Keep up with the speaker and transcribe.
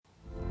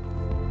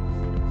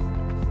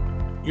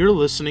You're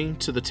listening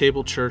to the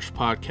Table Church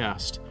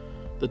podcast.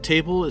 The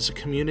Table is a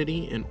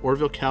community in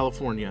Orville,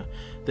 California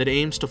that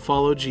aims to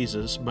follow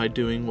Jesus by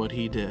doing what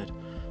he did.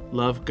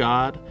 Love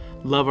God,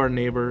 love our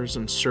neighbors,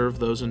 and serve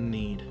those in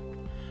need.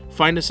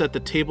 Find us at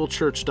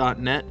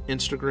thetablechurch.net,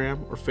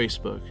 Instagram, or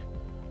Facebook.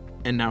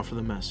 And now for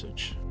the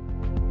message.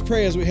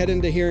 Pray as we head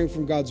into hearing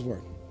from God's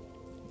Word.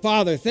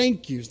 Father,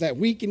 thank you that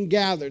we can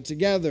gather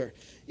together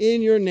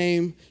in your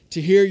name to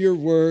hear your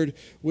word.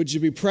 Would you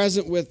be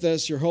present with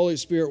us, your Holy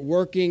Spirit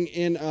working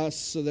in us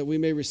so that we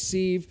may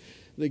receive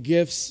the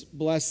gifts,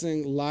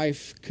 blessing,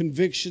 life,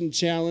 conviction,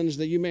 challenge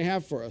that you may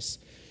have for us.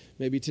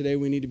 Maybe today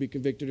we need to be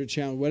convicted or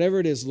challenged. Whatever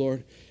it is,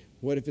 Lord,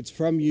 what if it's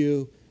from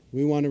you,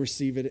 we want to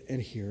receive it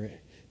and hear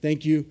it.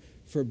 Thank you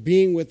for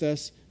being with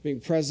us, being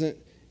present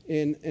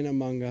in and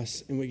among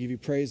us, and we give you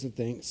praise and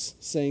thanks,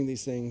 saying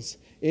these things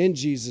in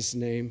Jesus'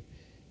 name.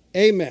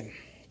 Amen.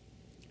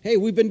 Hey,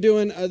 we've been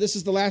doing, this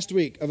is the last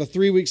week of a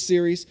 3-week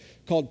series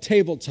called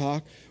Table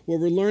Talk, where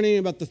we're learning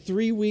about the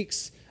 3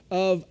 weeks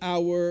of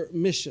our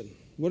mission.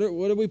 What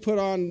do we put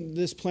on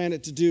this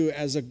planet to do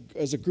as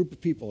a group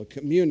of people, a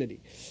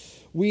community?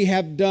 We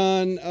have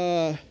done,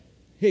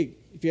 hey,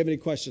 if you have any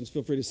questions,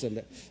 feel free to send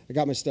it. I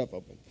got my stuff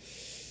open.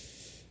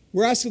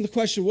 We're asking the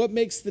question, what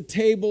makes the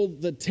table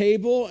the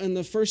table? And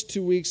the first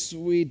 2 weeks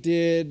we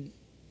did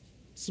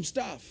some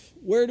stuff.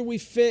 Where do we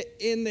fit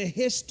in the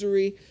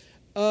history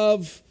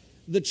of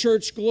the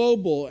church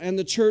global and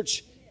the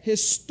church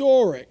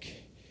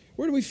historic?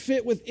 Where do we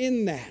fit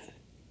within that?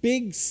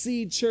 Big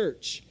C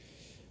church.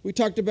 We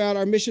talked about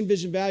our mission,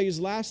 vision, values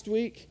last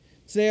week.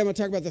 Today I'm going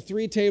to talk about the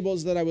 3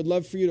 tables that I would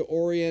love for you to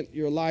orient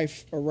your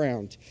life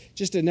around.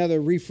 Just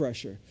another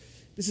refresher.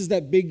 This is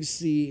that big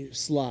C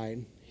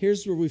slide.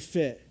 Here's where we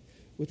fit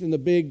within the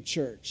big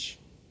church.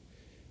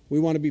 We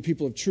want to be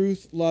people of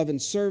truth, love,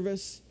 and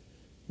service.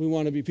 We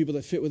want to be people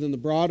that fit within the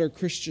broader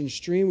Christian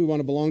stream. We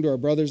want to belong to our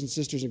brothers and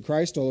sisters in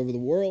Christ all over the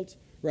world,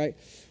 right?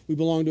 We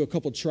belong to a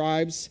couple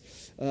tribes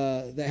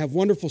that have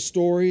wonderful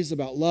stories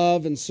about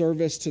love and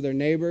service to their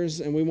neighbors,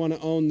 and we want to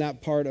own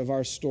that part of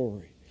our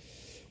story.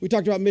 We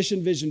talked about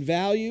mission, vision,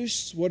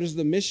 values. What is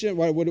the mission?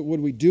 What are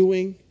we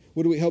doing?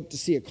 What do we hope to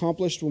see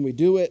accomplished when we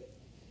do it?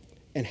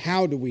 And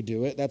how do we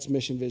do it? That's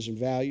mission, vision,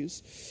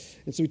 values.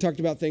 And so we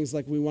talked about things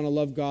like we want to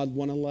love God,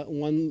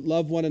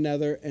 love one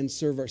another, and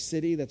serve our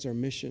city. That's our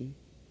mission.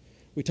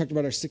 We talked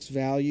about our 6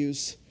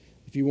 values.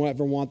 If you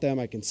ever want them,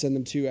 I can send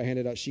them to you. I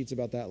handed out sheets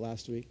about that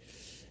last week.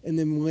 And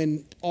then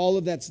when all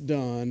of that's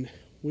done,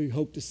 we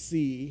hope to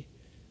see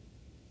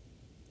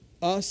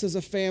us as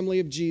a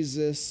family of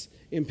Jesus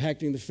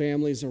impacting the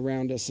families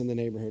around us in the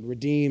neighborhood,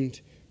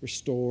 redeemed,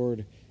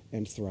 restored,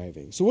 and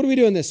thriving. So what are we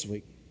doing this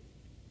week?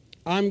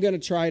 I'm going to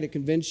try to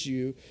convince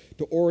you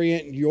to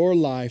orient your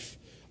life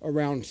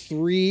around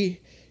 3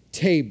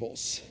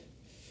 tables.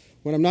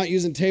 When I'm not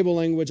using table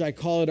language, I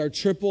call it our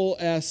triple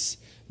S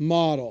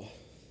model.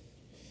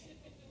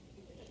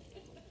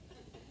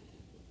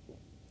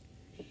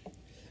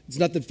 It's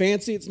nothing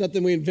fancy, it's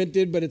nothing we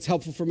invented, but it's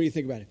helpful for me to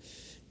think about it.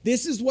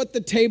 This is what the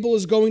table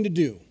is going to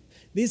do.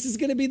 This is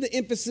going to be the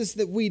emphasis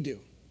that we do.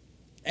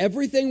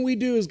 Everything we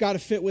do has got to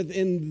fit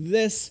within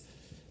this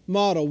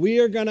model. We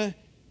are going to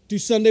do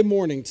Sunday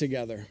morning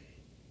together.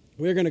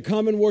 We're going to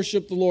come and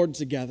worship the Lord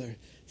together.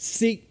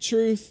 Seek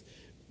truth,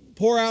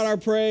 pour out our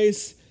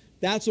praise.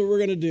 That's what we're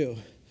going to do.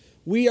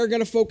 We are going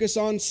to focus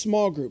on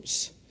small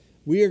groups.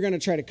 We are going to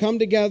try to come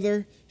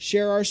together,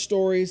 share our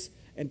stories,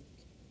 and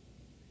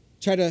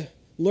try to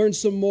learn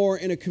some more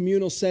in a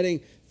communal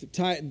setting,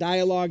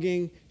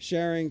 dialoguing,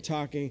 sharing,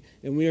 talking,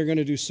 and we are going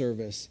to do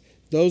service.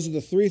 Those are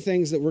the 3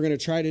 things that we're going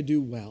to try to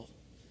do well.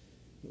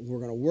 We're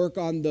going to work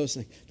on those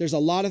things. There's a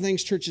lot of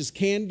things churches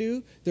can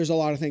do. There's a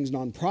lot of things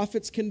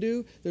nonprofits can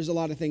do. There's a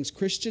lot of things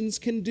Christians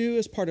can do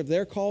as part of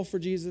their call for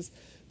Jesus.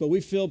 But we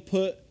feel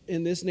put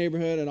in this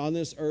neighborhood and on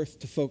this earth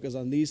to focus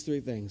on these 3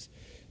 things: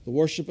 the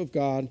worship of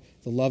God,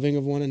 the loving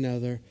of one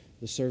another,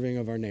 the serving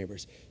of our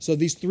neighbors. So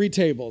these 3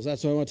 tables,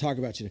 that's what I want to talk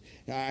about today.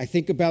 I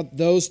think about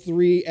those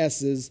 3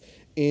 S's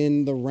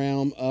in the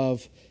realm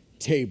of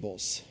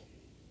tables.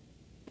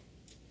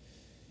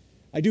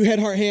 I do head,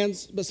 heart,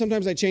 hands, but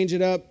sometimes I change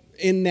it up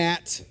in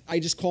that I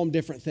just call them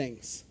different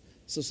things.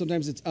 So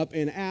sometimes it's up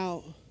and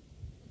out,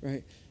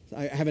 right?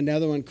 I have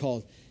another one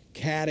called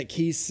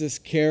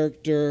catechesis,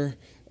 character,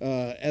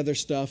 other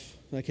stuff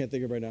I can't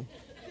think of right now.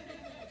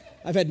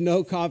 I've had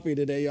no coffee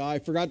today, y'all. I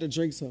forgot to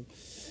drink some.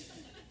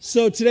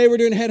 So today we're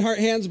doing head, heart,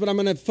 hands, but I'm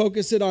going to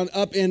focus it on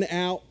up and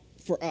out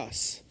for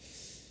us.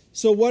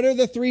 So what are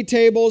the 3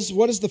 tables?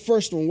 What is the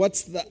first one?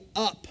 What's the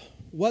up?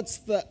 What's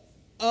the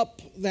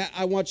up that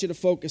I want you to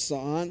focus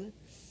on?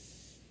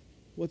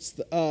 What's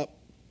the up?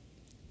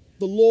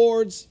 The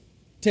Lord's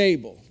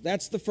table.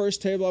 That's the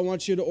first table I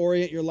want you to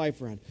orient your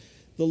life around.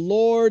 The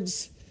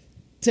Lord's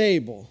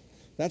table.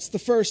 That's the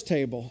first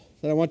table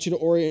that I want you to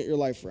orient your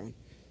life around.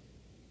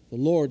 The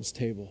Lord's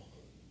table.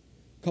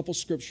 A couple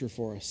scripture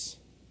for us.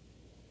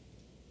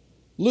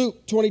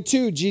 Luke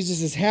 22,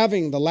 Jesus is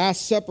having the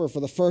Last Supper for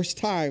the first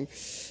time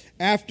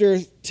After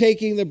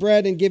taking the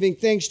bread and giving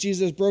thanks,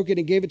 Jesus broke it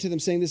and gave it to them,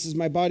 saying, "This is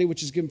my body,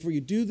 which is given for you.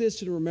 Do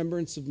this in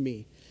remembrance of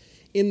me."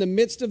 In the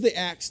midst of the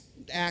act,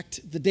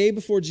 the day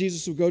before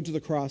Jesus would go to the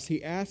cross,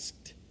 he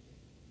asked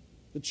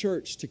the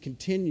church to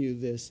continue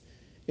this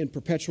in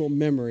perpetual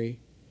memory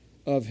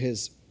of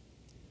his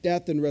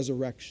death and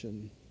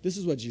resurrection. This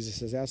is what Jesus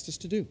has asked us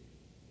to do.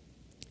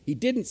 He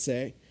didn't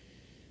say,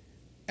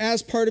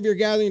 as part of your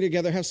gathering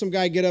together, have some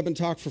guy get up and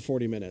talk for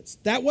 40 minutes.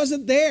 That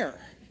wasn't there.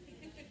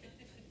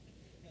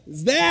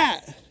 It's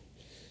that.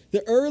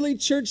 The early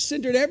church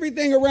centered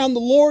everything around the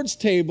Lord's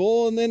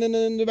table, and then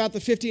in about the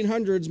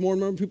 1500s, more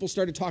and more people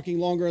started talking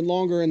longer and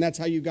longer, and that's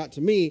how you got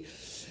to me.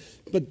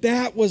 But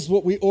that was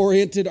what we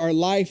oriented our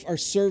life, our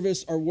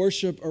service, our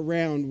worship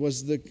around,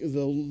 was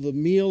the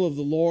meal of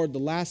the Lord, the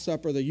Last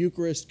Supper, the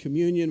Eucharist,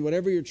 communion,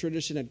 whatever your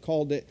tradition had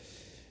called it.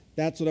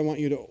 That's what I want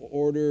you to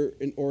order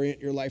and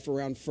orient your life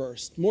around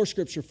first. More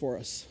scripture for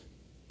us.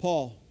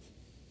 Paul,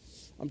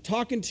 I'm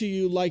talking to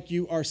you like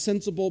you are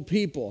sensible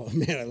people.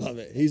 Man, I love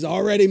it. He's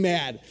already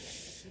mad.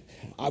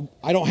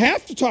 I don't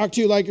have to talk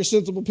to you like you're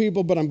sensible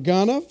people, but I'm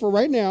gonna for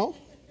right now.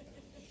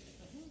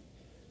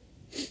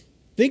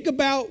 Think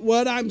about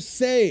what I'm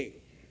saying.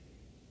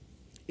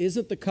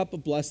 Isn't the cup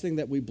of blessing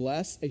that we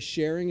bless a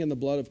sharing in the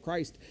blood of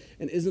Christ?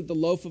 And isn't the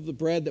loaf of the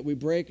bread that we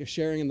break a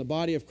sharing in the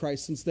body of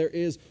Christ? Since there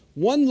is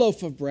one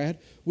loaf of bread,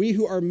 we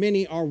who are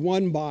many are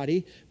one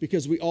body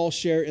because we all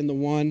share in the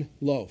one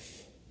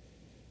loaf.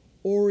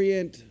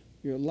 Orient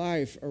your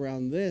life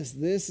around this.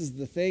 This is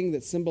the thing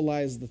that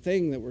symbolizes the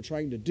thing that we're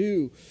trying to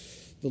do.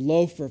 The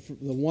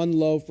one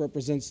loaf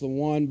represents the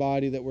one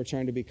body that we're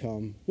trying to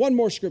become. One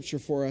more scripture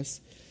for us.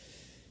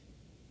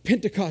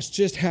 Pentecost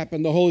just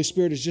happened. The Holy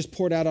Spirit has just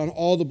poured out on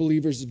all the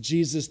believers of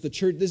Jesus. The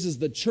church. This is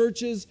the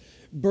church's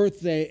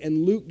birthday,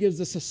 and Luke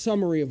gives us a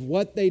summary of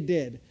what they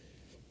did.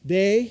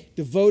 They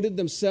devoted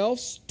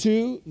themselves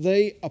to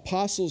the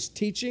apostles'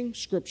 teaching,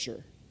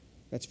 Scripture.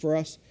 That's for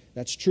us.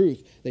 That's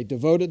truth. They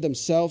devoted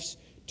themselves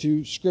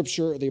to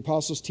Scripture, the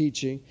apostles'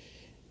 teaching,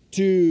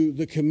 to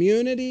the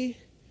community,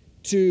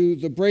 to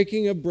the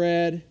breaking of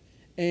bread,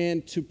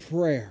 and to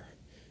prayer.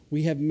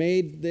 We have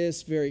made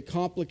this very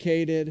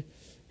complicated.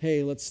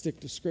 Hey, let's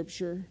stick to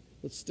Scripture,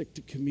 let's stick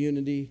to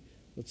community,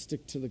 let's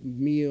stick to the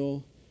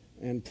meal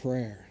and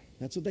prayer.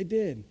 That's what they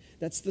did.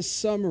 That's the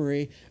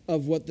summary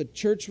of what the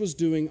church was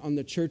doing on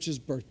the church's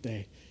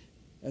birthday,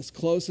 as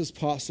close as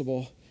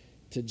possible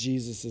to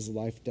Jesus'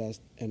 life, death,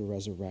 and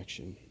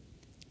resurrection.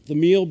 The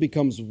meal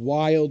becomes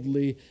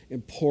wildly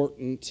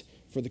important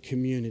for the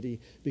community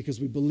because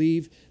we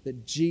believe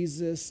that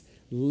Jesus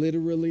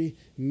literally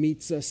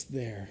meets us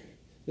there.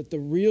 That the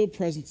real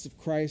presence of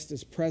Christ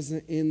is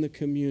present in the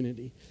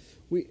community.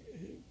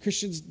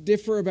 Christians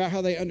differ about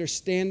how they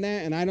understand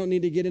that, and I don't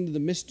need to get into the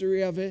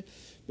mystery of it,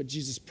 but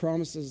Jesus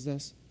promises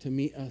us to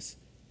meet us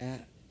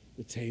at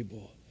the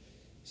table.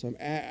 So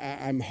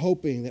I'm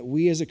hoping that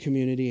we as a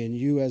community and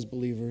you as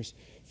believers,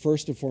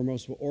 first and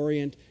foremost, will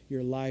orient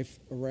your life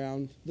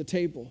around the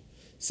table.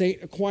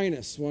 St.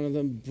 Aquinas, one of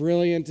the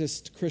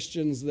brilliantest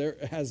Christians there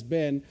has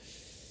been,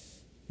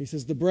 he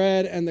says, the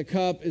bread and the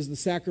cup is the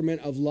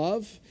sacrament of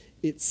love.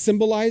 It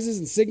symbolizes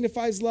and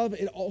signifies love.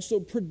 It also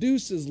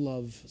produces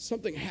love.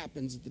 Something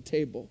happens at the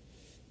table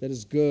that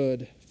is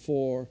good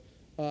for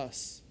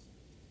us.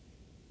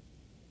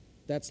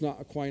 That's not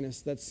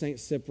Aquinas. That's St.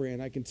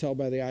 Cyprian. I can tell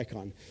by the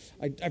icon.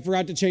 I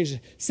forgot to change it.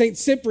 St.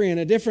 Cyprian,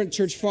 a different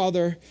church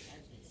father.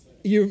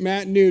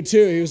 Matt knew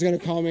too. He was going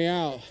to call me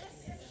out.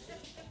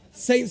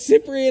 St.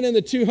 Cyprian in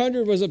the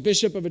 200 was a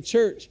bishop of a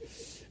church.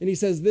 And he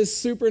says, this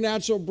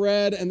supernatural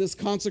bread and this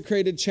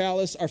consecrated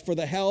chalice are for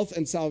the health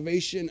and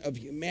salvation of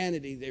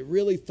humanity. They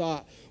really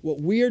thought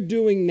what we're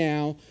doing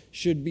now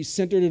should be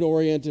centered and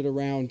oriented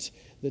around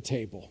the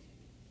table.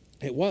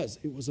 It was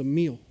a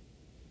meal.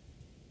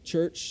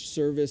 Church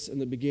service in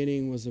the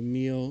beginning was a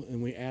meal,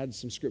 and we added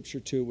some scripture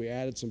to it. We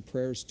added some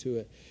prayers to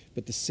it.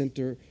 But the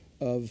center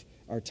of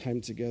our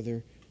time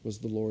together was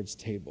the Lord's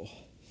table.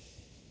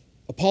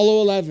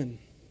 Apollo 11,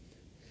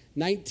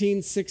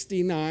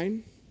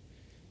 1969.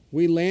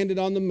 We landed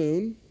on the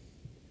moon.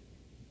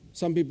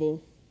 Some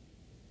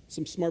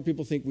smart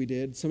people think we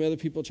did. Some other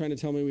people trying to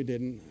tell me we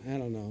didn't. I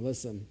don't know.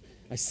 Listen,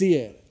 I see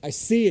it. I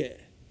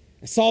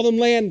saw them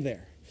land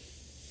there.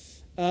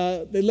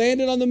 They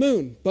landed on the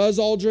moon. Buzz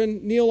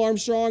Aldrin, Neil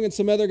Armstrong, and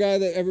some other guy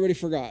that everybody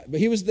forgot.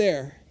 But he was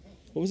there.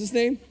 What was his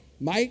name?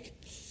 Mike?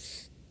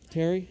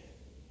 Terry?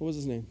 What was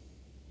his name?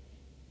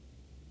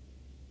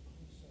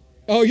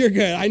 Oh, you're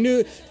good. I knew.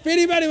 If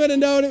anybody would have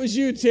known, it was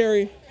you,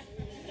 Terry.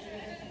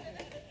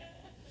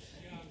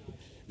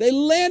 They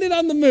landed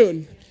on the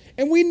moon,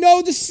 and we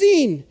know the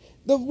scene.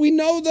 We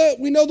know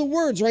the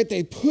words, right?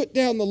 They put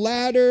down the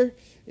ladder,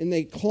 and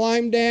they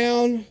climb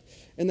down,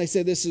 and they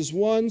say, this is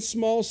one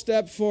small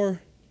step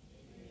for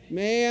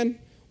man,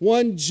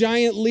 one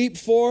giant leap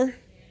for,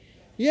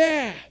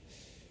 yeah.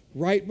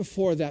 Right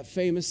before that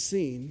famous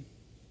scene,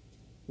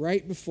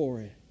 right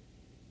before it,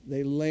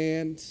 they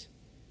land,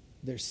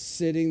 they're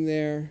sitting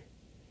there,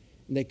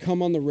 and they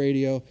come on the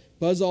radio.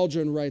 Buzz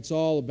Aldrin writes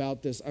all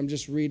about this. I'm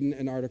just reading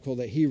an article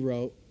that he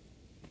wrote.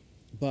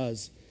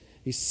 Buzz.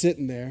 He's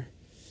sitting there,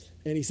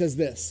 and he says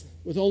this: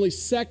 with only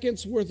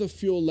seconds worth of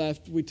fuel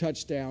left, we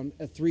touched down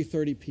at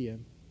 3:30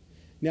 p.m.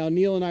 Now,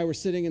 Neil and I were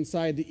sitting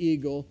inside the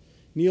Eagle.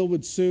 Neil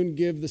would soon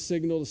give the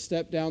signal to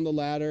step down the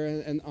ladder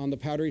and on the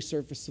powdery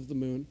surface of the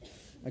moon.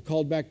 I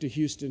called back to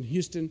Houston.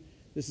 Houston,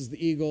 this is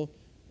the Eagle.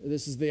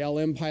 This is the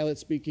LM pilot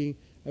speaking.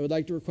 I would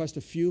like to request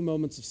a few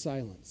moments of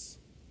silence.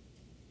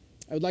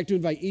 I would like to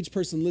invite each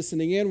person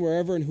listening in,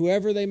 wherever and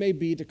whoever they may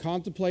be, to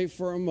contemplate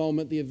for a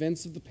moment the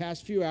events of the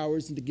past few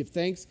hours and to give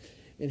thanks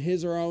in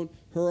his or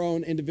her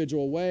own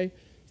individual way.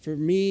 For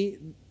me,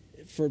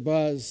 for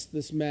Buzz,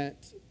 this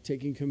meant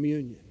taking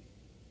communion.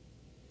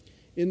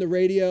 In the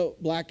radio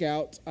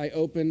blackout, I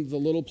opened the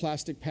little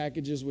plastic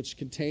packages which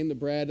contained the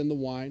bread and the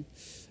wine.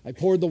 I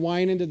poured the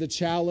wine into the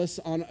chalice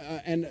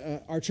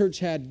our church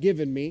had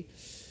given me.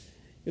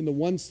 In the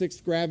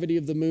 1/6 gravity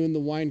of the moon, the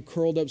wine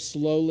curled up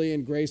slowly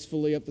and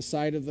gracefully up the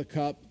side of the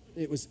cup.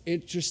 It was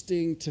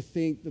interesting to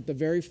think that the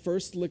very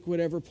first liquid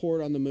ever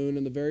poured on the moon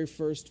and the very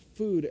first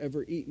food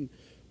ever eaten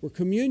were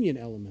communion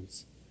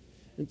elements.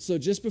 And so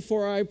just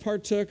before I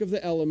partook of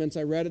the elements,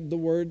 I read the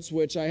words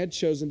which I had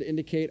chosen to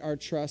indicate our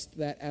trust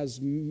that as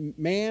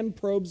man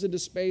probes into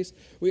space,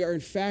 we are in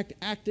fact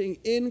acting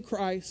in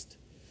Christ.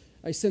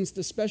 I sensed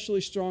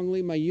especially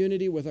strongly my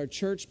unity with our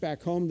church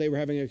back home. They were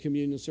having a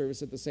communion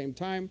service at the same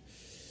time.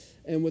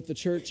 And with the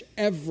church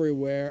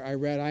everywhere, I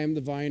read, I am the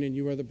vine and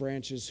you are the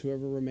branches.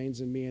 Whoever remains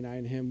in me and I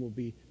in him will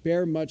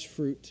bear much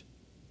fruit,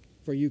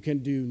 for you can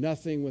do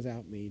nothing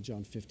without me,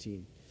 John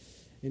 15.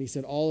 And he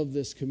said all of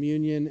this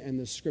communion and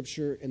the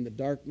scripture in the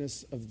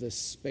darkness of this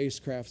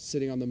spacecraft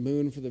sitting on the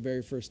moon for the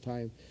very first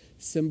time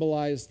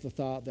symbolized the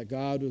thought that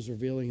God was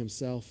revealing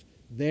himself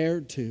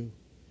there too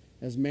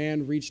as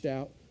man reached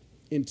out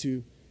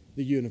into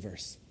the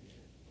universe.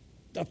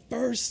 The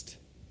first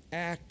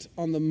act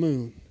on the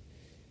moon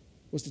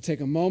was to take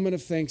a moment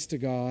of thanks to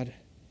God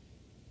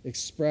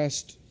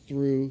expressed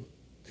through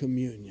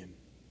communion.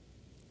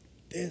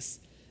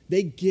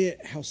 They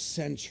get how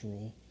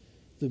central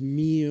the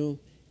meal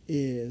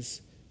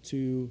is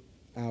to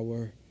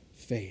our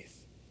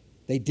faith.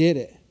 They did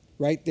it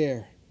right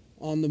there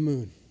on the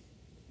moon.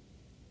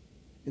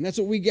 And that's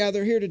what we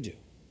gather here to do.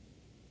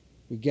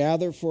 We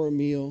gather for a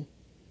meal,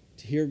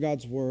 to hear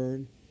God's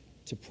word,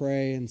 to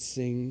pray and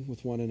sing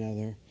with one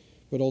another.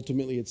 But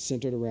ultimately it's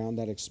centered around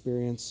that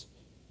experience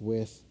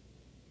with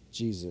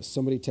Jesus.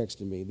 Somebody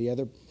texted me.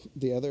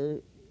 The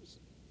other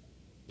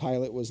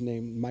pilot was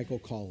named Michael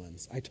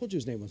Collins. I told you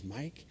his name was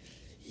Mike.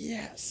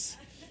 Yes.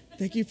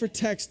 Thank you for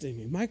texting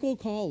me. Michael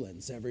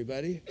Collins,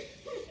 everybody.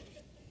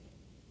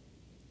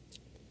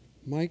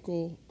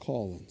 Michael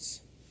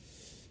Collins.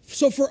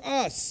 So for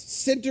us,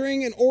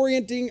 centering and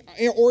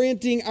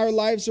orienting our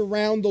lives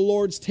around the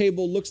Lord's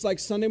table looks like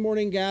Sunday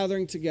morning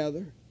gathering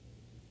together,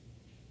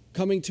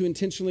 coming to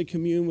intentionally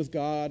commune with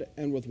God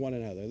and with one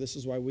another. This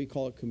is why we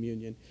call it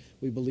communion.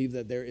 We believe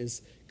that there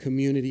is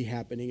community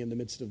happening in the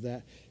midst of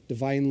that,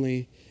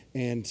 divinely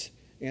and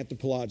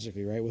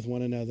anthropologically, right, with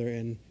one another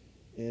and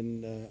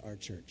in our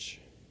church.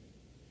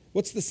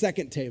 What's the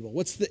second table?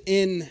 What's the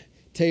in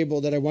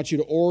table that I want you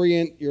to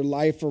orient your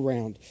life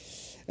around?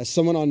 As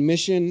someone on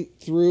mission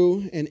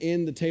through and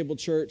in the table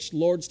church,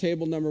 Lord's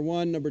table, number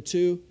one. Number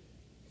two,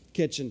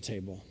 kitchen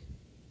table.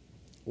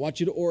 I want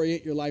you to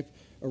orient your life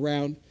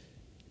around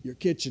your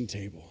kitchen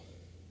table.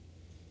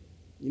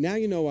 Now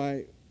you know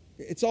why.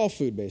 It's all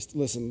food-based.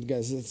 Listen,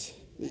 guys,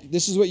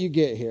 this is what you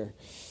get here.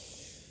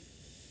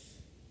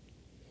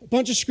 A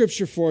bunch of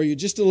scripture for you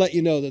just to let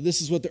you know that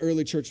this is what the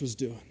early church was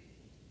doing.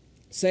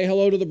 Say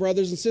hello to the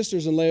brothers and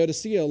sisters in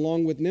Laodicea,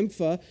 along with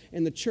Nympha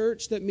and the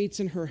church that meets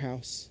in her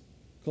house.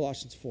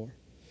 Colossians 4.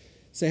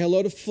 Say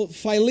hello to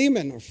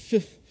Philemon,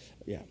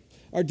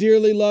 our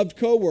dearly loved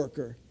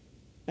co-worker,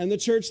 and the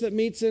church that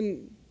meets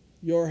in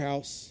your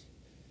house.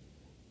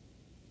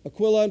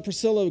 Aquila and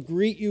Priscilla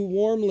greet you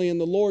warmly in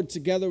the Lord,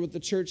 together with the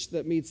church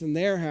that meets in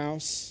their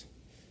house.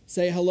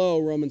 Say hello,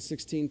 Romans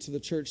 16, to the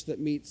church that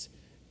meets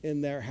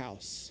in their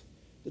house.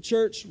 The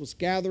church was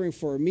gathering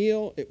for a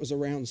meal. It was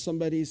around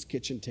somebody's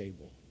kitchen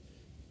table.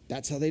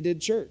 That's how they did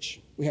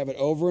church. We have it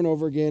over and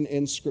over again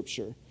in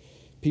Scripture.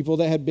 People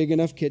that had big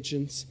enough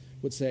kitchens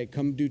would say,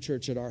 come do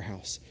church at our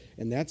house.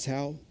 And that's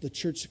how the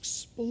church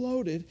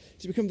exploded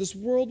to become this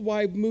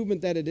worldwide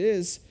movement that it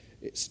is.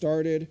 It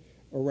started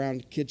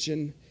around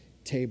kitchen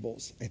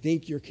tables. I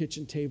think your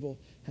kitchen table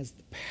has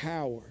the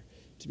power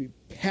to be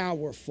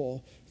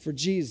powerful for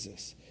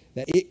Jesus.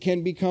 That it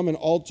can become an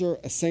altar,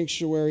 a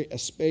sanctuary, a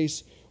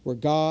space where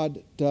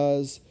God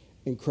does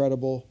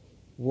incredible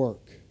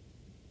work.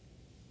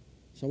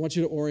 So I want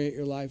you to orient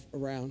your life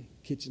around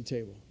kitchen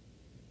table.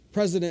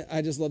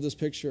 I just love this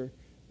picture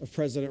of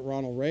President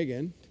Ronald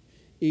Reagan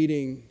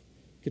eating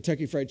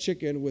Kentucky Fried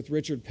Chicken with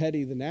Richard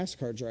Petty, the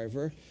NASCAR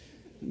driver.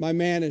 My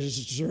man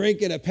is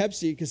drinking a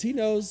Pepsi because he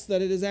knows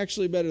that it is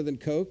actually better than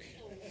Coke.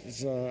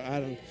 So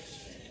I'm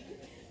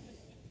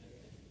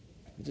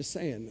just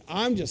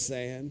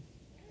saying.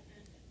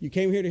 You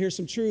came here to hear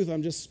some truth.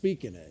 I'm just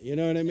speaking it. You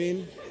know what I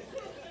mean?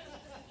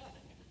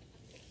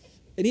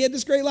 And he had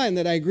this great line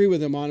that I agree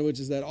with him on, which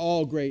is that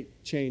all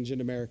great change in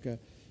America,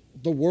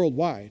 the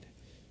worldwide,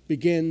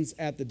 begins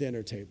at the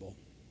dinner table.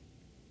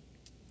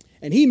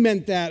 And he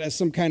meant that as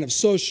some kind of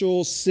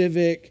social,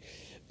 civic,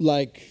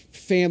 like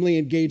family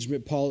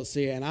engagement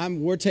policy.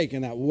 And we're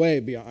taking that way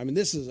beyond. I mean,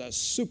 this is a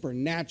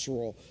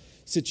supernatural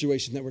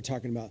situation that we're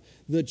talking about.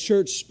 The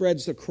church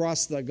spreads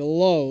across the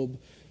globe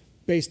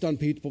based on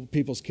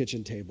people's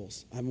kitchen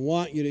tables. I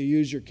want you to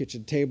use your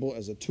kitchen table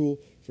as a tool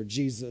for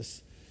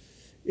Jesus.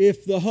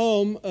 If the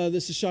home,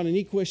 this is Shauna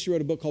Niequist, she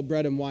wrote a book called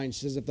Bread and Wine.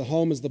 She says, if the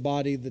home is the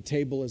body, the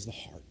table is the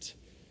heart.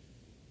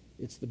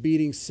 It's the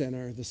beating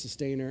center, the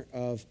sustainer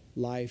of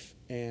life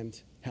and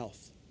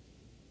health.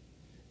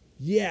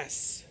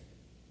 Yes.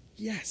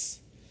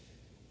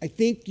 I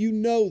think you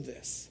know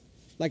this.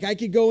 Like I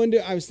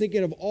was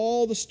thinking of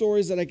all the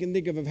stories that I can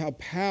think of how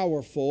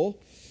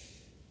powerful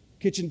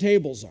kitchen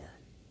tables are.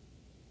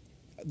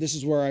 This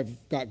is where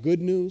I've got good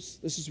news.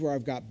 This is where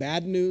I've got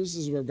bad news.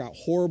 This is where I've got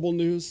horrible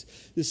news.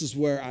 This is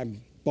where I'm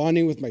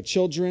bonding with my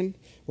children,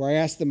 where I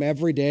ask them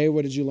every day,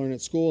 what did you learn at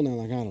school? And they're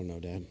like, I don't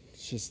know, Dad.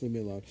 Just leave me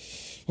alone.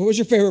 What was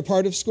your favorite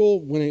part of school?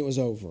 When it was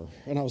over.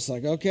 And I was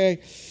like, okay.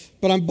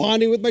 But I'm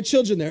bonding with my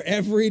children there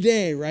every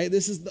day, right?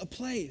 This is the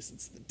place.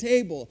 It's the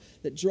table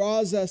that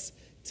draws us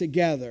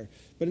together.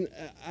 But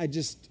I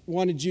just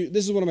wanted you,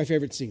 this is one of my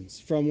favorite scenes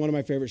from one of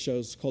my favorite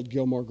shows called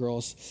Gilmore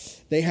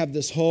Girls. They have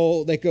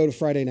they go to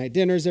Friday night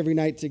dinners every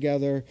night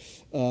together.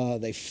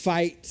 They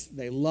fight,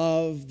 they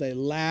love, they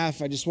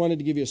laugh. I just wanted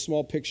to give you a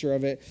small picture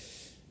of it.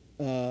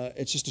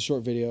 It's just a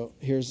short video.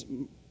 Here's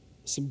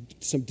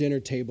some dinner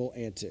table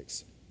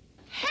antics.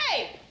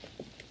 Hey!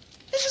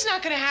 This is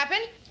not gonna happen.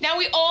 Now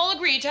we all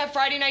agreed to have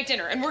Friday night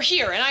dinner, and we're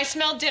here, and I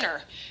smell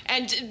dinner.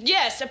 And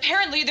yes,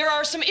 apparently there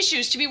are some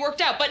issues to be worked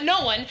out, but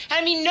no one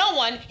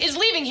is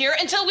leaving here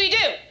until we do.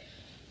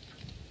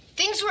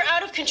 Things were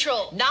out of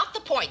control. Not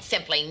the point,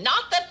 simply.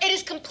 Not that It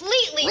is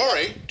completely...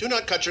 Rory, do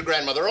not cut your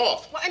grandmother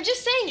off. Well, I'm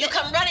just saying... you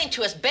come running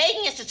to us,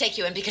 begging us to take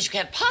you in because you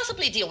can't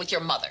possibly deal with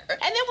your mother. And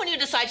then when you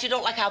decide you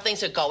don't like how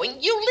things are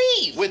going, you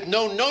leave. With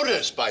no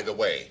notice, by the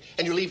way.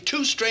 And you leave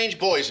 2 strange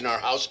boys in our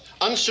house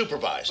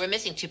unsupervised. We're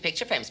missing 2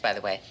 picture frames, by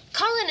the way.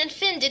 Colin and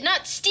Finn did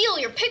not steal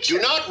your picture.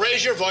 Do not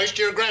raise your voice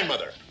to your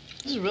grandmother.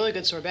 This is really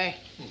good sorbet.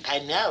 I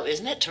know,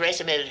 isn't it?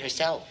 Teresa made it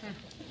herself.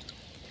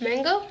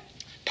 Mango?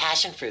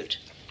 Passion fruit.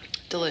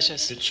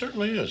 Delicious. It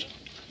certainly is.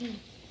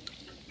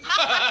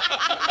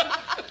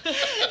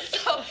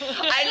 So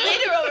I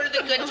lead her over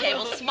to the good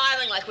table,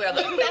 smiling like we're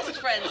the best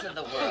friends in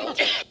the world.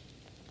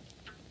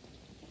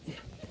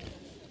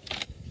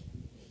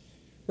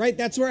 Right?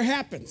 That's where it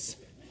happens.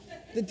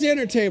 The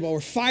dinner table.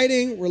 We're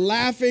fighting. We're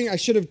laughing. I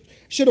should have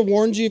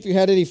warned you if you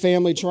had any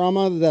family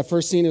trauma. That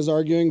first scene is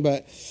arguing,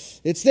 but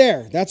it's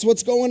there. That's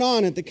what's going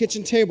on at the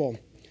kitchen table.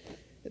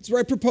 It's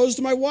where I proposed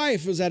to my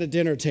wife. It was at a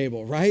dinner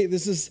table, right?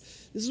 This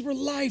is where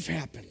life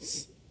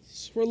happens.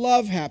 This is where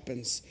love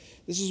happens.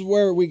 This is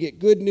where we get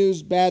good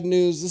news, bad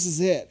news. This is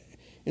it.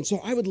 And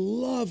so I would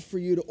love for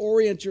you to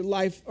orient your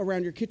life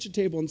around your kitchen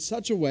table in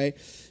such a way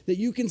that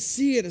you can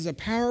see it as a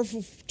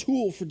powerful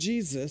tool for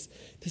Jesus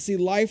to see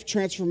life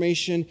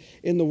transformation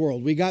in the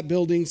world. We got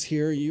buildings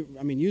here.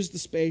 Use the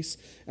space.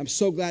 I'm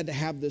so glad to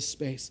have this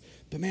space.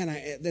 But man,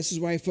 this is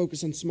why I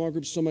focus on small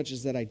groups so much,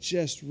 is that I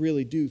just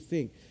really do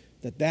think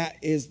that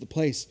is the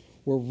place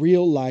where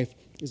real life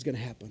is going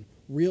to happen.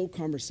 Real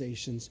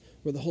conversations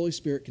where the Holy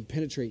Spirit can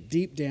penetrate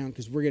deep down,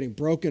 because we're getting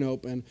broken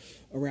open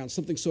around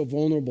something so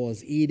vulnerable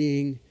as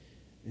eating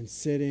and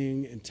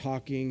sitting and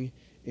talking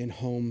in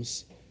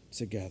homes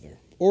together.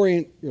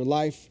 Orient your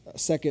life. A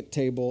second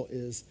table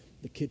is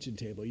the kitchen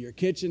table. Your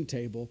kitchen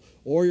table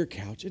or your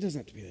couch. It doesn't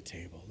have to be the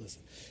table,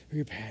 listen, or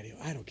your patio.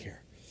 I don't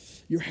care.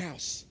 Your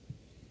house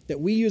that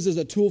we use as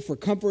a tool for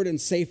comfort and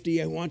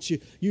safety. I want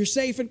you're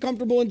safe and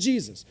comfortable in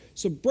Jesus.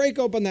 So break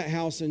open that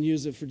house and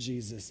use it for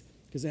Jesus,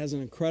 because it has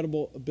an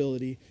incredible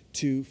ability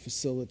to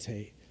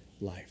facilitate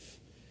life.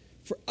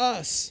 For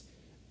us,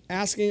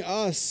 asking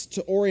us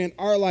to orient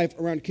our life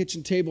around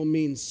kitchen table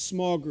means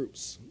small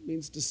groups,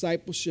 means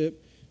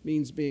discipleship,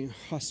 means being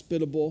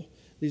hospitable.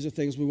 These are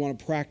things we want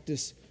to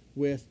practice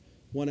with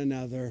one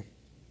another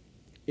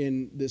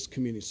in this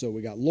community. So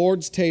we got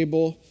Lord's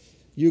table,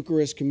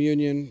 Eucharist,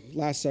 communion,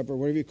 Last Supper,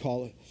 whatever you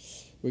call it.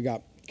 We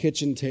got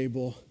kitchen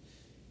table,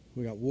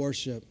 we got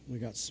worship, we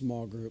got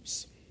small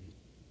groups.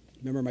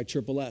 Remember my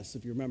triple S,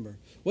 if you remember.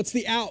 What's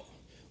the out?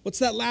 What's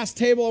that last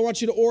table I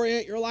want you to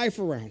orient your life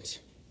around?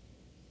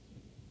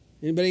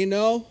 Anybody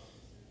know?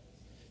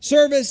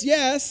 Service,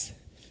 yes.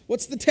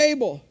 What's the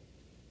table?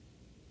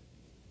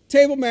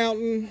 Table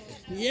Mountain.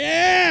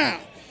 Yeah.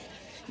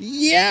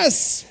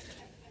 Yes.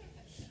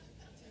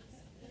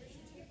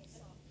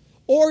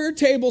 Or your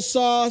table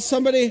saw. I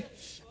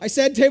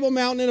said Table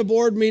Mountain in a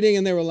board meeting,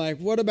 and they were like,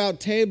 what about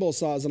table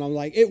saws? And I'm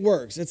like, it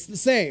works. It's the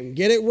same.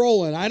 Get it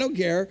rolling. I don't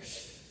care.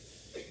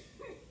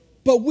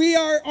 But we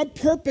are on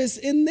purpose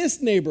in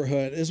this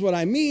neighborhood, is what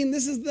I mean.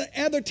 This is the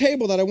other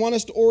table that I want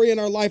us to orient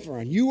our life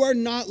around. You are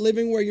not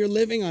living where you're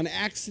living on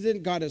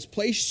accident. God has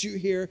placed you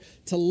here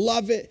to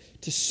love it,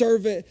 to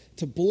serve it,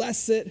 to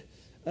bless it.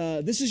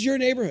 This is your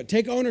neighborhood.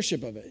 Take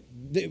ownership of it.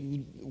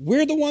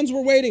 We're the ones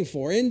we're waiting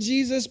for. In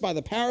Jesus, by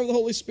the power of the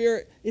Holy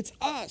Spirit, it's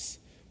us.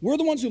 We're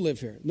the ones who live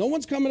here. No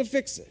one's coming to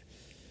fix it.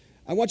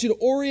 I want you to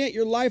orient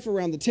your life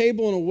around the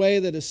table in a way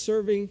that is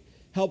serving,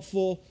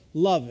 helpful,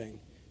 loving.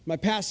 My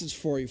passage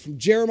for you from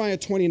Jeremiah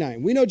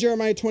 29. We know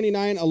Jeremiah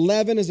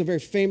 29:11 is a very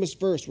famous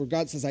verse where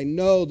God says, I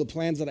know the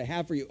plans that I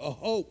have for you, a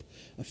hope,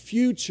 a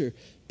future,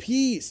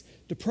 peace,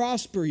 to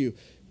prosper you.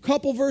 A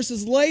couple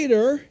verses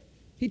later,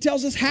 he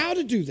tells us how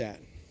to do that.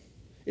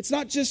 It's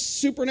not just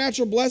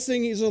supernatural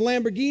blessing. He's a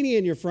Lamborghini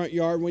in your front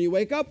yard when you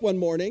wake up one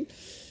morning.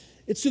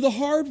 It's through the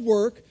hard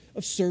work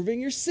of serving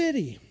your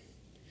city.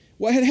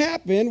 What had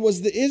happened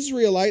was the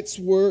Israelites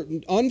were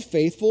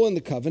unfaithful in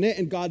the covenant,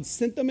 and God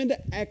sent them into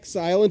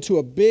exile into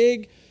a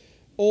big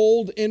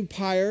old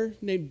empire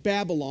named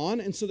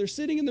Babylon. And so they're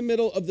sitting in the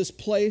middle of this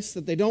place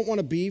that they don't want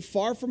to be,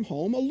 far from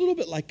home, a little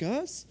bit like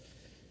us,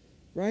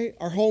 right?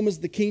 Our home is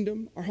the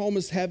kingdom. Our home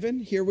is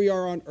heaven. Here we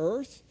are on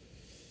earth.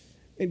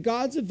 And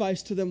God's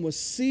advice to them was,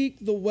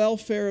 seek the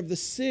welfare of the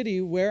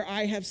city where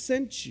I have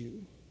sent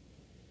you.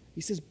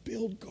 He says,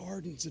 build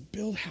gardens and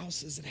build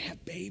houses and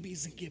have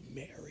babies and get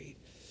married.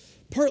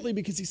 Partly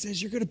because he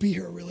says, you're going to be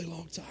here a really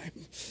long time.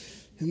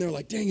 And they're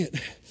like, dang it.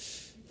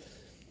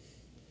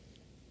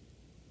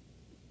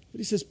 But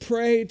he says,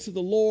 pray to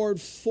the Lord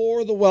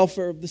for the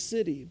welfare of the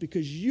city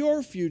because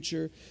your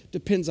future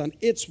depends on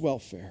its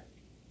welfare.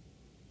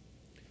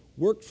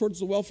 Work towards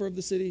the welfare of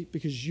the city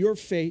because your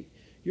fate,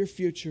 your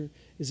future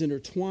is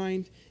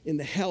intertwined in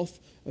the health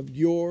of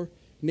your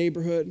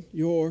neighborhood,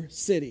 your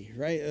city,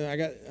 right?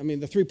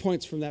 The 3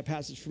 points from that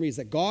passage for me is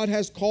that God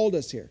has called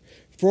us here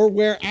for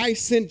where I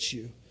sent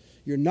you.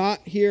 You're not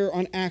here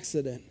on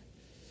accident.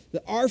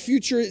 That our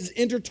future is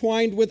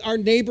intertwined with our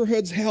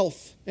neighborhood's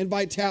health and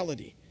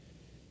vitality.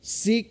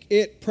 Seek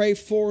it, pray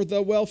for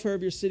the welfare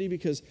of your city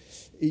because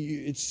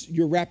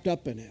you're wrapped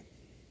up in it.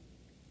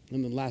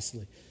 And then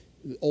lastly,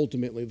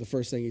 ultimately, the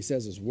first thing he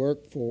says is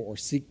work for or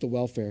seek the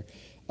welfare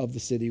of the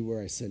city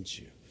where I sent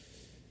you.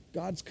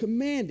 God's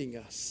commanding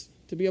us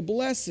to be a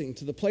blessing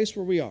to the place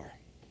where we are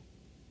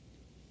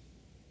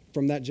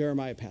from that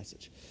Jeremiah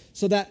passage.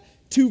 So that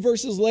 2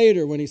 verses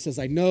later when he says,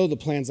 I know the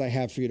plans I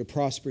have for you to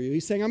prosper you.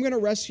 He's saying, I'm going to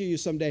rescue you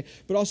someday,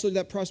 but also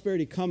that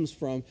prosperity comes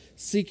from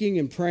seeking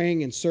and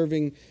praying and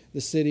serving the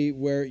city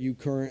where you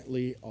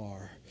currently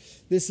are.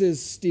 This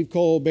is Steve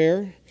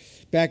Colbert,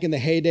 back in the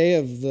heyday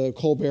of the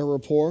Colbert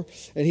Report,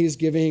 and he's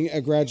giving a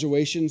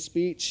graduation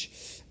speech.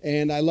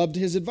 And I loved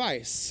his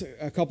advice.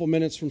 A couple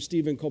minutes from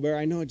Stephen Colbert.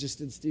 I know I just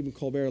did Stephen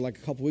Colbert like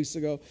a couple weeks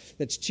ago.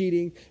 That's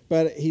cheating,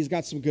 but he's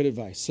got some good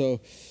advice. So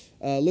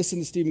listen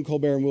to Stephen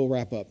Colbert and we'll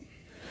wrap up.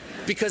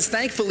 Because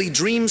thankfully,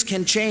 dreams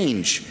can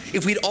change.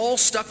 If we'd all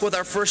stuck with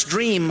our first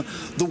dream,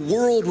 the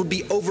world would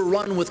be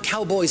overrun with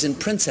cowboys and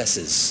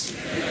princesses.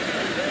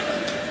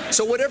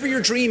 So whatever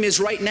your dream is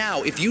right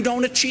now, if you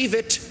don't achieve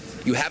it,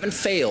 you haven't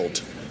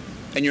failed,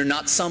 and you're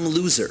not some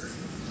loser.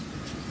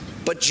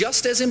 But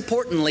just as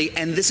importantly,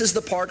 and this is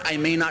the part I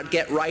may not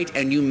get right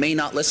and you may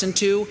not listen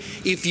to,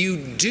 if you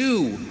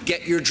do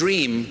get your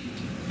dream,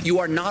 you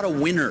are not a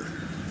winner.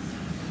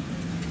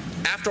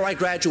 After I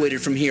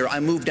graduated from here, I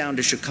moved down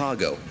to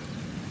Chicago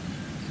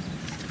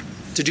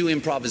to do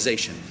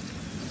improvisation.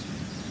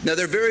 Now,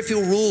 there are very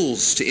few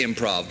rules to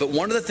improv, but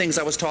one of the things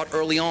I was taught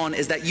early on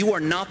is that you are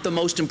not the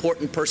most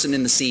important person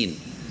in the scene.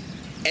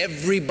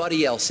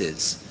 Everybody else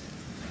is.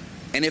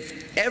 And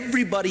if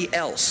everybody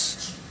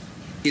else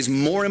is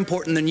more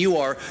important than you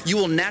are, you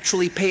will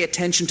naturally pay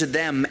attention to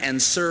them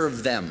and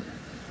serve them.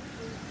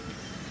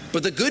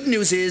 But the good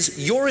news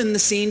is you're in the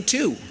scene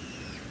too.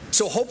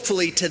 So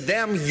hopefully to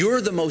them,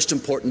 you're the most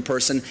important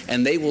person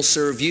and they will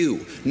serve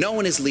you. No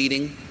one is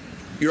leading.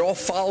 You're all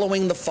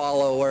following the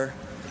follower,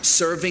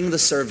 serving the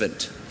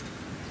servant.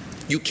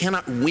 You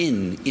cannot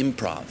win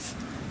improv.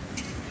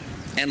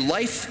 And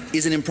life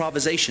is an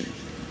improvisation.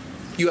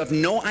 You have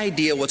no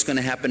idea what's going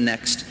to happen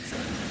next.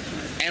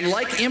 And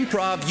like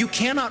improv, you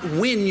cannot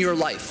win your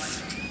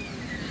life,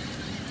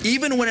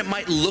 even when it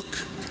might look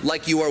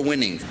like you are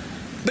winning.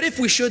 But if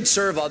we should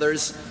serve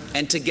others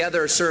and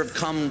together serve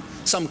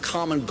some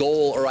common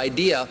goal or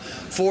idea,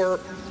 for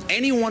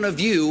any one of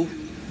you,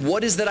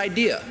 what is that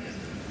idea?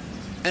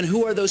 And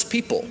who are those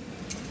people?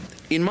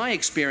 In my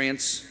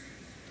experience,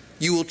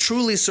 you will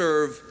truly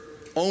serve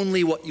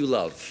only what you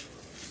love,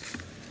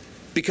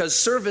 because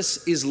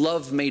service is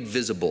love made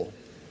visible.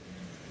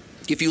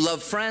 If you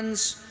love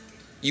friends,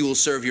 you will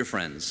serve your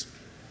friends.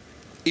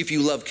 If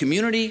you love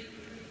community,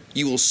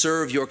 you will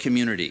serve your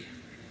community.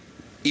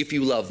 If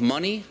you love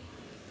money,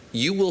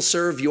 you will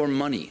serve your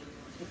money.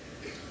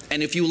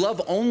 And if you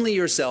love only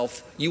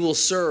yourself, you will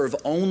serve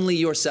only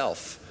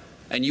yourself,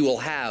 and you will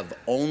have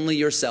only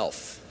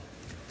yourself.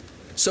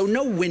 So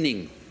no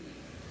winning.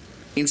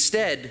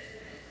 Instead,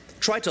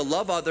 try to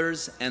love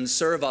others and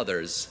serve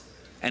others,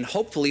 and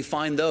hopefully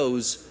find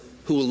those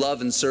who will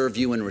love and serve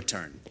you in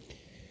return.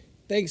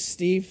 Thanks,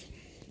 Steve.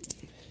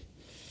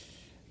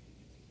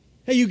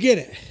 Hey, you get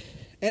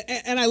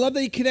it. And I love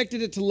that you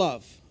connected it to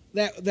love,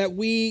 that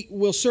we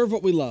will serve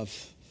what we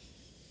love.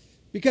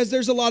 because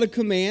there's a lot of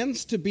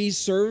commands to be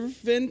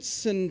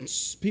servants and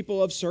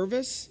people of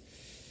service.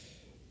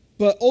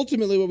 But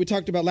ultimately, what we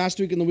talked about last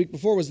week and the week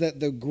before was that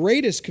the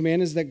greatest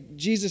command is that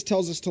Jesus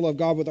tells us to love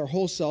God with our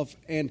whole self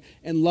and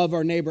love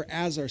our neighbor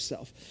as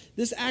ourself.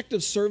 This act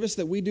of service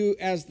that we do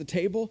as the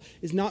table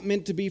is not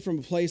meant to be from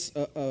a place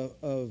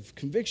of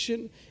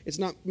conviction. It's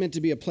not meant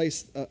to be a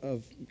place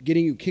of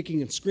getting you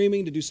kicking and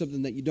screaming to do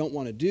something that you don't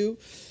want to do.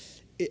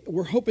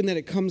 We're hoping that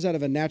it comes out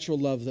of a natural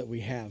love that we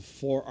have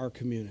for our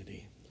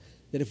community.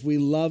 That if we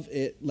love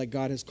it like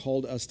God has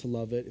called us to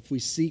love it, if we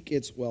seek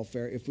its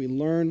welfare, if we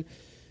learn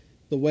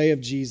the way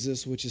of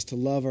Jesus, which is to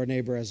love our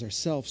neighbor as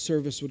ourselves,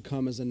 service would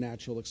come as a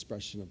natural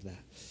expression of that.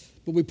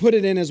 But we put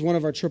it in as one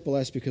of our triple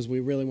S because we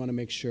really want to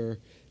make sure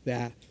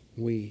that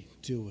we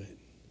do it.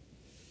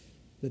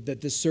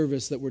 That this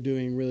service that we're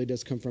doing really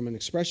does come from an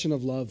expression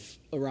of love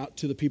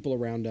to the people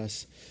around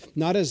us.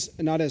 Not as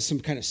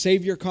some kind of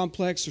savior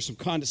complex or some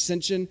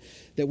condescension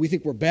that we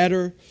think we're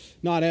better.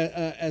 Not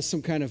as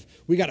some kind of,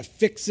 we got to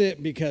fix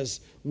it because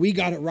we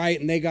got it right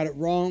and they got it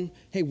wrong.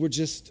 Hey,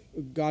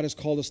 God has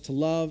called us to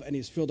love and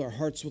he's filled our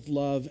hearts with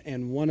love.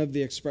 And one of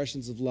the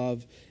expressions of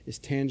love is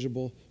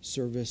tangible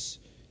service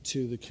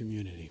to the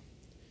community.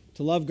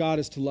 To love God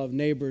is to love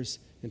neighbors,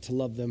 and to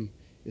love them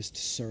is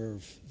to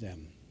serve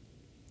them.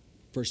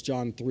 1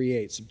 John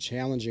 3:8, some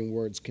challenging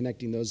words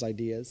connecting those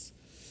ideas.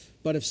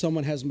 But if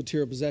someone has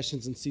material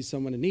possessions and sees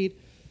someone in need,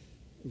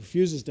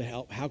 refuses to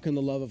help, how can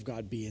the love of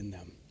God be in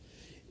them?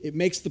 It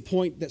makes the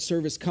point that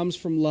service comes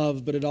from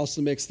love, but it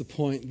also makes the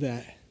point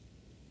that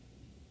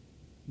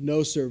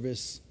no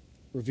service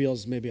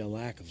reveals maybe a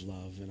lack of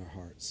love in our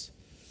hearts.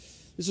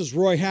 This is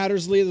Roy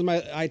Hattersley.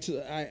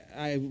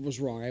 I was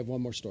wrong. I have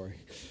one more story.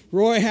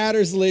 Roy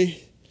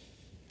Hattersley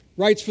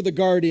writes for The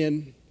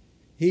Guardian.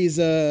 He's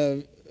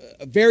a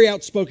very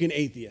outspoken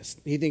atheist.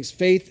 He thinks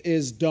faith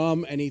is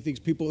dumb, and he thinks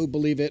people who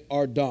believe it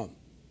are dumb.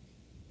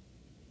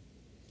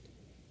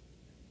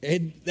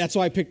 And that's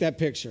why I picked that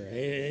picture.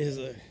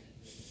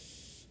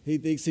 He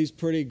thinks he's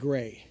pretty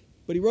great.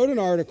 But he wrote an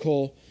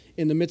article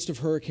in the midst of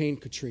Hurricane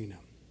Katrina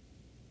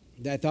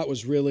that I thought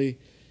was really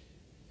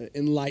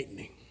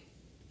enlightening.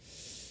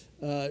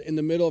 In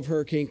the middle of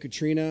Hurricane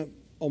Katrina,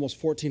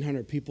 almost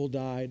 1,400 people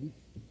died.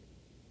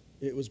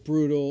 It was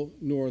brutal,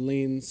 New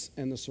Orleans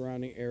and the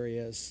surrounding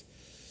areas.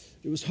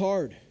 It was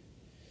hard.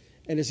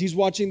 And as he's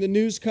watching the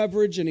news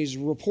coverage and he's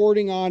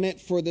reporting on it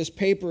for this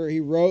paper,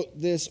 he wrote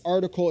this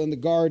article in The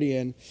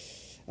Guardian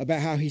about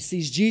how he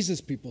sees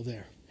Jesus people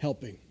there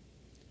helping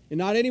and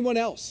not anyone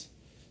else.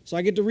 So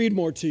I get to read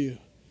more to you.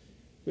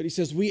 But he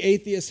says, we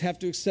atheists have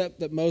to accept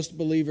that most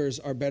believers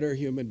are better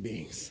human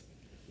beings.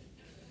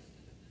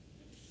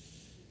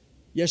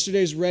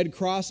 Yesterday's Red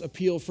Cross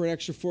appeal for an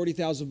extra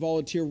 40,000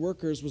 volunteer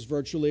workers was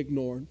virtually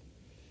ignored.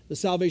 The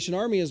Salvation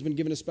Army has been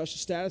given a special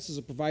status as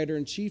a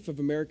provider-in-chief of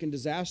American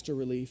disaster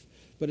relief,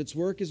 but its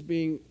work is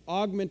being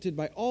augmented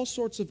by all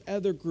sorts of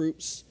other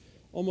groups.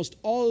 Almost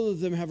all of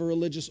them have a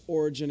religious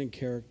origin and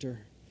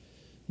character.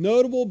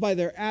 Notable by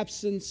their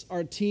absence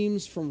are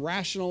teams from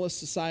rationalist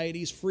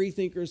societies,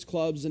 freethinkers,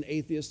 clubs, and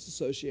atheist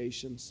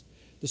associations.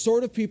 The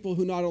sort of people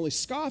who not only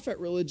scoff at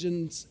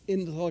religion's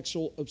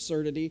intellectual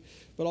absurdity,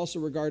 but also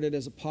regard it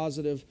as a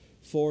positive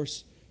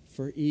force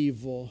for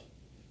evil.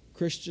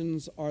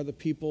 Christians are the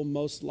people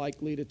most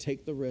likely to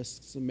take the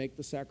risks and make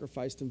the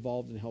sacrifice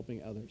involved in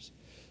helping others.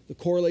 The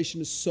correlation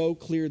is so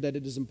clear that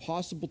it is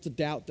impossible to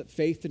doubt that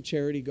faith and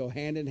charity go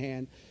hand in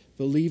hand.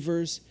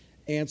 Believers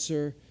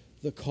answer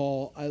the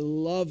call. I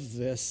love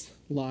this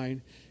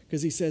line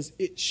because he says,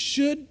 it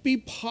should be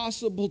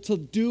possible to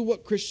do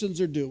what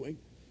Christians are doing.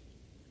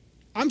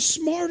 I'm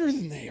smarter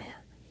than they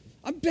are.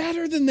 I'm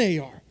better than they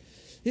are.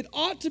 It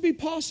ought to be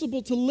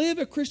possible to live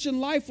a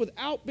Christian life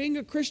without being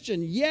a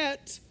Christian,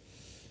 yet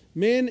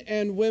men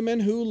and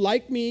women who,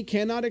 like me,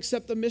 cannot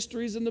accept the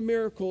mysteries and the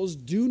miracles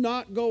do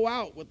not go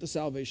out with the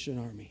Salvation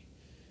Army.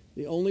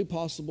 The only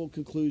possible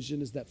conclusion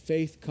is that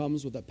faith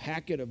comes with a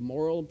packet of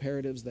moral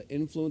imperatives that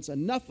influence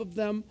enough of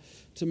them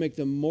to make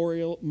them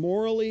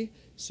morally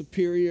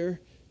superior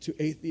to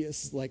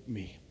atheists like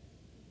me.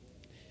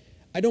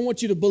 I don't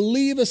want you to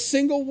believe a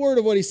single word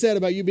of what he said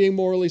about you being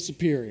morally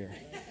superior.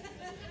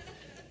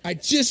 I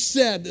just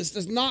said this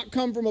does not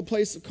come from a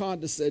place of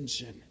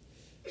condescension.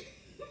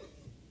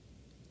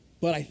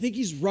 But I think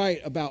he's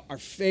right about our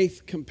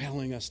faith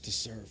compelling us to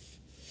serve.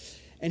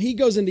 And he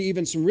goes into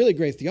even some really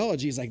great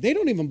theology. He's like, they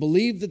don't even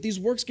believe that these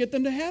works get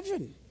them to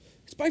heaven.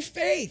 It's by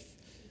faith.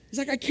 He's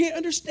like, I can't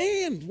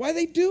understand why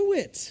they do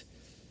it.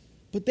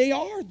 But they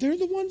are. They're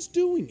the ones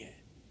doing it.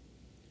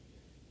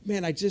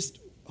 Man, I just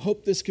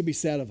hope this could be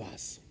said of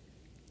us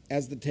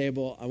as the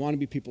table. I want to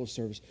be people of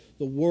service.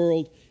 The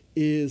world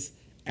is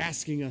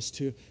asking us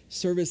to.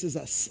 Service is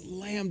a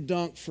slam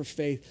dunk for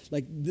faith.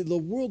 Like the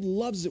world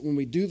loves it when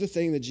we do the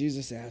thing that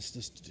Jesus asked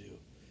us to do.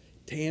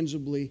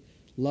 Tangibly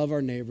love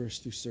our neighbors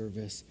through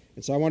service.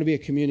 And so I want to be a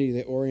community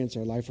that orients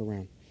our life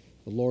around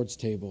the Lord's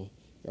table,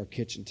 our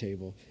kitchen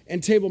table,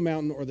 and Table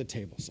Mountain or the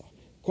table saw.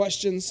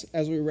 Questions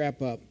as we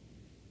wrap up?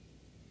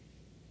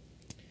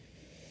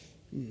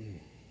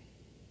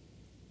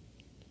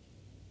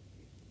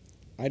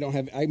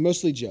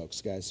 mostly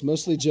jokes, guys.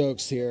 Mostly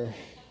jokes here.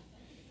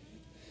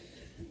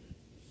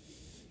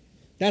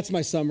 That's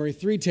my summary.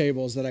 3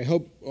 tables that I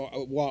hope,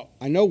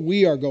 I know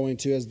we are going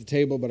to as the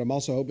table, but I'm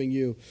also hoping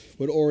you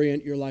would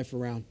orient your life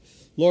around.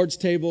 Lord's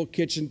table,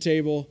 kitchen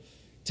table,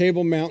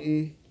 table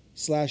mountain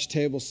 /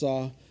 table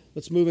saw.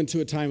 Let's move into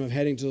a time of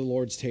heading to the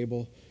Lord's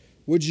table.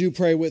 Would you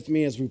pray with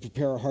me as we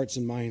prepare our hearts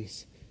and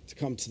minds to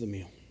come to the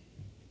meal?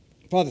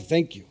 Father,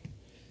 thank you.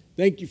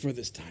 Thank you for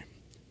this time.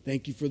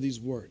 Thank you for these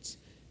words.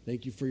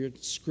 Thank you for your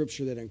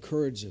scripture that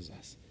encourages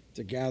us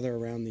to gather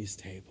around these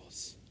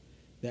tables,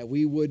 that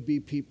we would be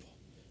people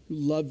who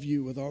love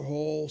you with our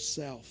whole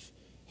self,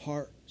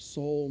 heart,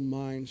 soul,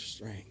 mind,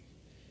 strength,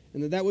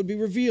 and that would be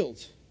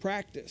revealed,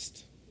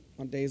 practiced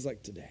on days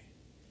like today,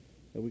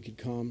 that we could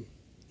come,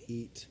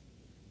 eat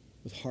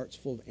with hearts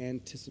full of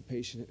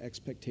anticipation and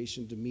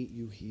expectation to meet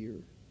you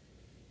here,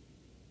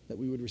 that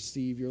we would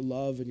receive your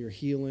love and your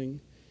healing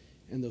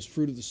and those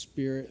fruit of the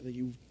Spirit that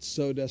you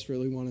so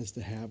desperately want us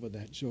to have, with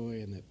that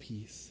joy and that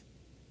peace.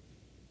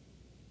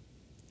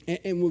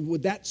 And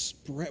would that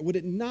spread? Would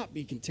it not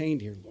be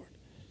contained here, Lord?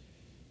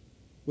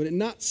 Would it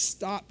not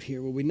stop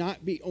here? Would we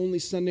not be only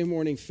Sunday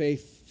morning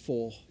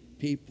faithful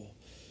people?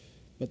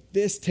 But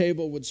this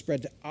table would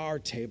spread to our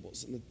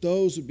tables, and that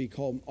those would be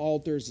called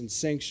altars and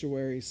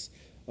sanctuaries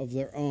of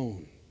their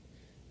own,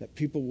 that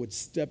people would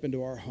step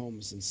into our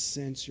homes and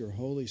sense your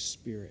Holy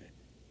Spirit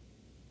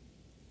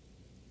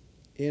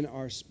in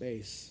our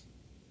space,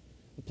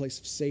 a place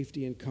of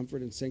safety and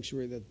comfort and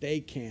sanctuary, that they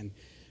can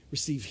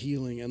receive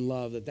healing and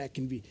love, that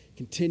can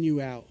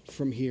continue out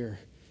from here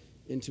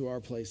into our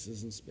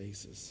places and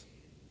spaces,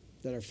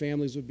 that our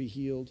families would be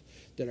healed,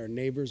 that our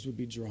neighbors would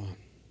be drawn,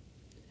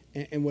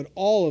 and would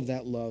all of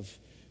that love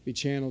be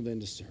channeled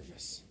into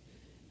service,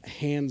 a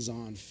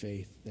hands-on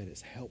faith that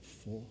is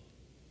helpful,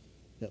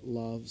 that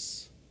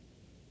loves.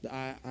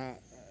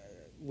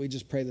 We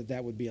just pray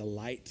that would be a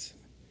light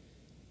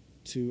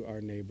to our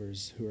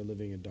neighbors who are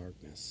living in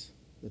darkness,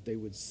 that they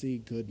would see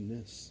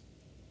goodness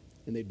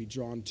and they'd be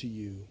drawn to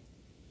you,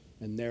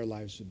 and their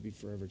lives would be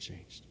forever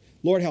changed.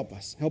 Lord, help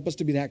us. Help us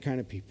to be that kind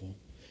of people.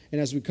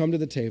 And as we come to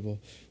the table,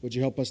 would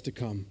you help us to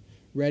come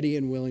ready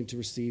and willing to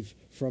receive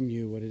from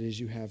you what it is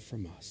you have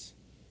from us?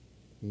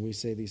 And we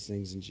say these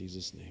things in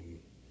Jesus' name.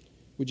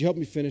 Would you help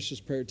me finish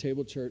this prayer,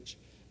 Table Church,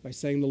 by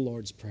saying the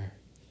Lord's Prayer,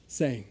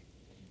 saying,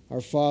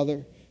 Our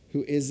Father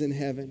who is in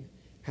heaven,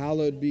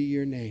 hallowed be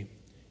your name.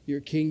 Your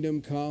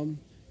kingdom come,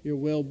 your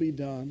will be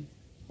done,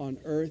 on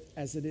earth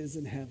as it is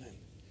in heaven.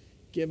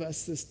 Give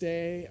us this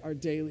day our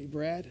daily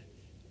bread,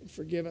 and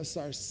forgive us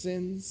our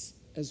sins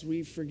as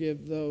we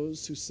forgive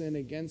those who sin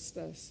against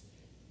us.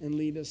 And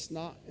lead us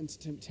not into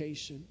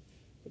temptation,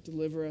 but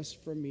deliver us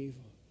from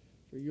evil.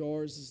 For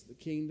yours is the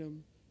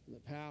kingdom, and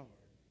the power,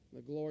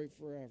 and the glory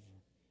forever.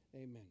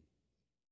 Amen.